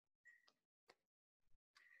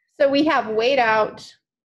So we have weighed out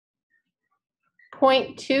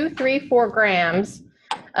 0.234 grams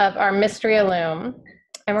of our mystery alum,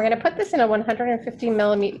 and we're going to put this in a 150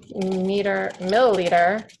 milliliter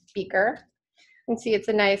beaker. You can see it's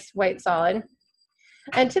a nice white solid.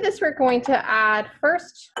 And to this, we're going to add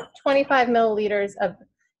first 25 milliliters of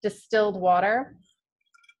distilled water.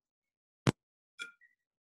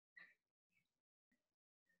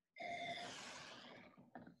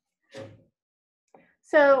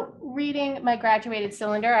 So reading my graduated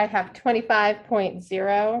cylinder, I have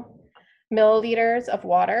 25.0 milliliters of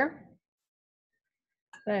water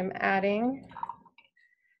that I'm adding.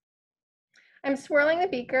 I'm swirling the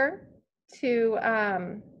beaker to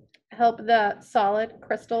help the solid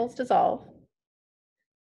crystals dissolve.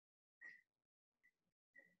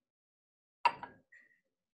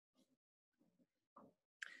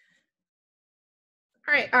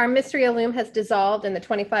 All right, our mystery alum has dissolved in the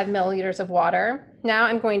 25 milliliters of water. Now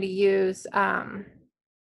I'm going to use, let's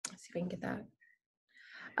see if I can get that,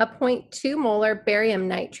 a 0.2 molar barium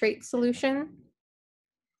nitrate solution.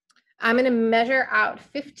 I'm going to measure out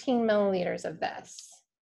 15 milliliters of this.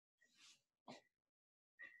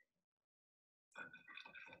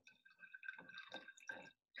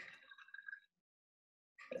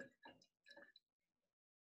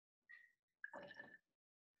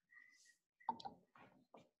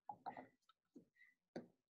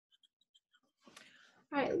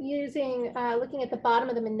 All right, looking at the bottom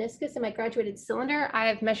of the meniscus in my graduated cylinder, I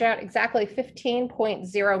have measured out exactly 15.0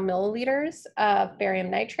 milliliters of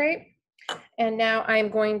barium nitrate. And now I'm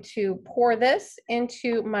going to pour this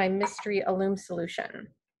into my mystery alum solution.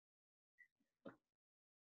 I'm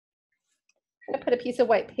going to put a piece of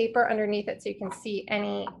white paper underneath it so you can see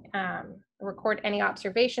any, record any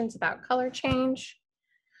observations about color change.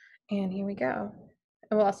 And here we go.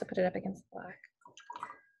 And we'll also put it up against the black.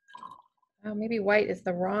 Oh, maybe white is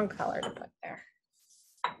the wrong color to put there.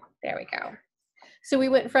 There we go. So we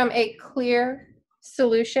went from a clear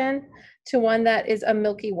solution to one that is a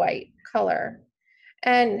milky white color.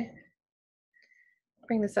 And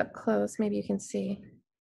bring this up close, maybe you can see.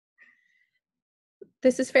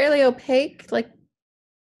 This is fairly opaque, like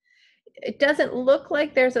it doesn't look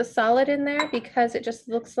like there's a solid in there because it just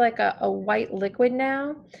looks like a white liquid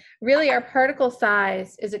now. Really, our particle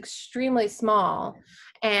size is extremely small,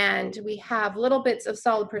 and we have little bits of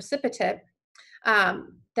solid precipitate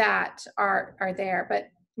that are there. But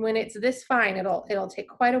when it's this fine, it'll take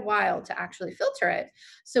quite a while to actually filter it.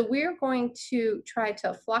 So we're going to try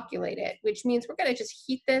to flocculate it, which means we're going to just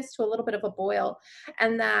heat this to a little bit of a boil,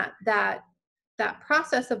 and that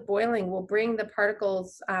process of boiling will bring the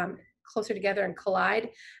particles closer together and collide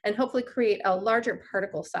and hopefully create a larger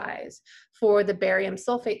particle size for the barium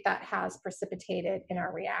sulfate that has precipitated in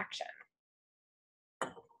our reaction. So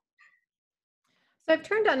I've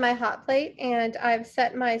turned on my hot plate and I've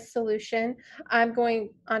set my solution. I'm going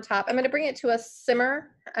on top. I'm going to bring it to a simmer.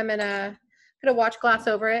 I'm going to put a watch glass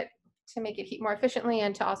over it to make it heat more efficiently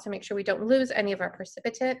and to also make sure we don't lose any of our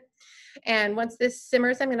precipitate. And once this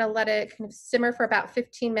simmers, I'm going to let it kind of simmer for about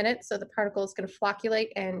 15 minutes so the particle is going to flocculate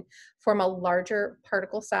and form a larger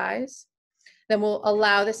particle size. Then we'll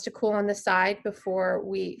allow this to cool on the side before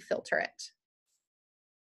we filter it.